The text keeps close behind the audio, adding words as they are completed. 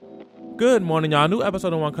Good morning, y'all. New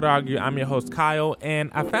episode of One Could Argue. I'm your host, Kyle,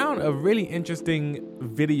 and I found a really interesting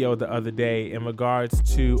video the other day in regards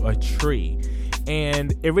to a tree.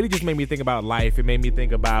 And it really just made me think about life. It made me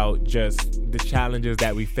think about just the challenges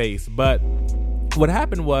that we face. But what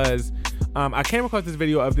happened was I came across this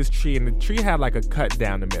video of this tree, and the tree had like a cut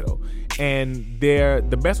down the middle. And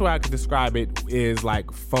the best way I could describe it is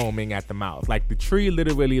like foaming at the mouth. Like the tree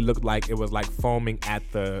literally looked like it was like foaming at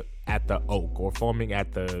the oak, or foaming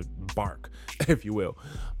at the bark, if you will.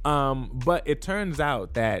 But it turns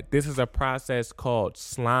out that this is a process called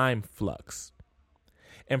slime flux.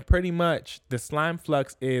 And pretty much the slime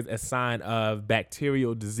flux is a sign of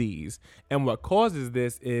bacterial disease. And what causes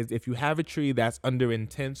this is if you have a tree that's under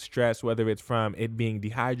intense stress, whether it's from it being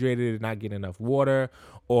dehydrated and not getting enough water,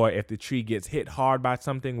 or if the tree gets hit hard by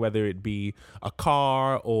something, whether it be a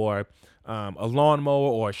car or a lawnmower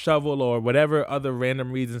or a shovel or whatever other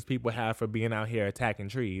random reasons people have for being out here attacking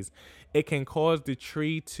trees, it can cause the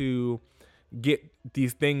tree to get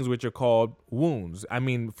these things which are called wounds. I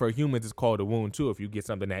mean, for humans, it's called a wound too if you get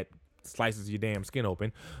something that slices your damn skin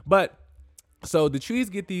open. But so the trees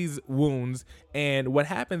get these wounds, and what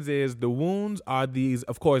happens is the wounds are these,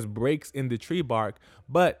 of course, breaks in the tree bark,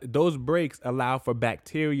 but those breaks allow for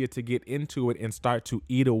bacteria to get into it and start to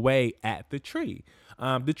eat away at the tree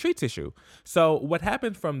tissue. So what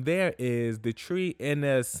happens from there is the tree, in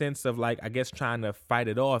a sense of like, I guess, trying to fight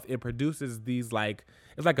it off, it produces these like,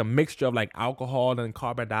 it's like a mixture of like alcohol and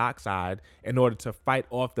carbon dioxide in order to fight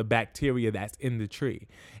off the bacteria that's in the tree.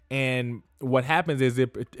 And what happens is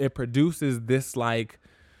it produces this like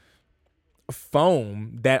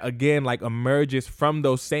foam that again like emerges from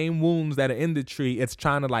those same wounds that are in the tree. It's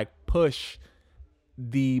trying to like push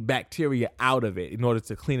the bacteria out of it in order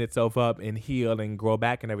to clean itself up and heal and grow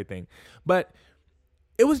back and everything. But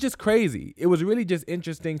it was just crazy. It was really just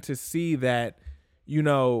interesting to see that, you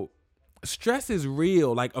know, stress is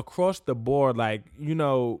real, like across the board. Like, you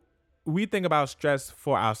know, we think about stress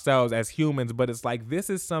for ourselves as humans, but it's like this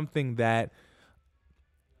is something that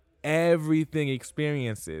everything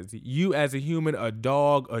experiences. You as a human, a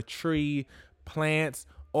dog, a tree, plants,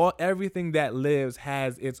 or everything that lives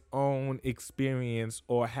has its own experience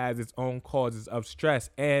or has its own causes of stress.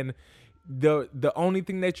 And the only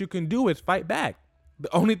thing that you can do is fight back.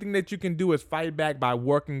 The only thing that you can do is fight back by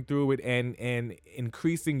working through it and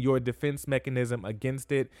increasing your defense mechanism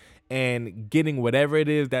against it and getting whatever it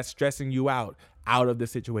is that's stressing you out of the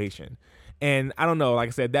situation. And I don't know, like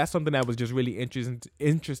I said, that's something that was just really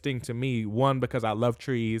interesting to me. One, because I love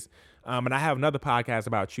trees. And I have another podcast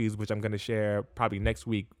about trees, which I'm going to share probably next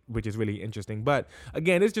week, which is really interesting. But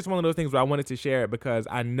again, it's just one of those things where I wanted to share it because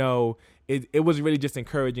I know it was really just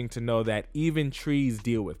encouraging to know that even trees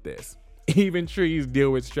deal with this. Even trees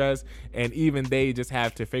deal with stress, and even they just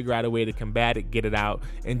have to figure out a way to combat it, get it out,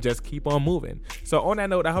 and just keep on moving. So on that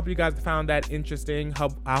note, I hope you guys found that interesting.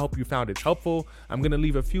 I hope you found it helpful. I'm going to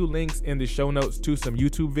leave a few links in the show notes to some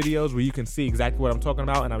YouTube videos where you can see exactly what I'm talking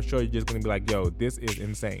about, and I'm sure you're just going to be like, yo, this is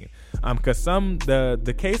insane. Because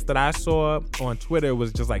the case that I saw on Twitter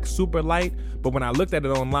was just like super light, but when I looked at it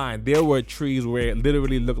online, there were trees where it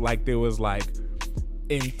literally looked like there was like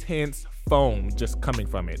intense foam just coming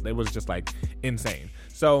from it. It was just like insane.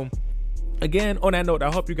 So again, on that note,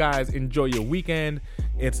 I hope you guys enjoy your weekend.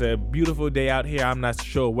 It's a beautiful day out here. I'm not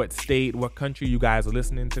sure what state, what country you guys are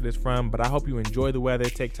listening to this from, but I hope you enjoy the weather.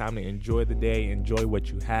 Take time to enjoy the day, enjoy what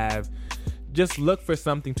you have. Just look for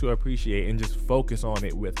something to appreciate and just focus on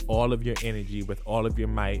it with all of your energy, with all of your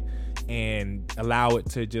might, and allow it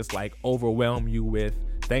to just like overwhelm you with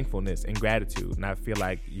thankfulness and gratitude. And I feel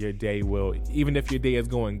like your day will, even if your day is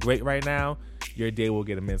going great right now, your day will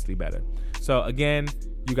get immensely better. So again,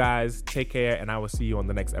 you guys take care, and I will see you on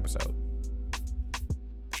the next episode.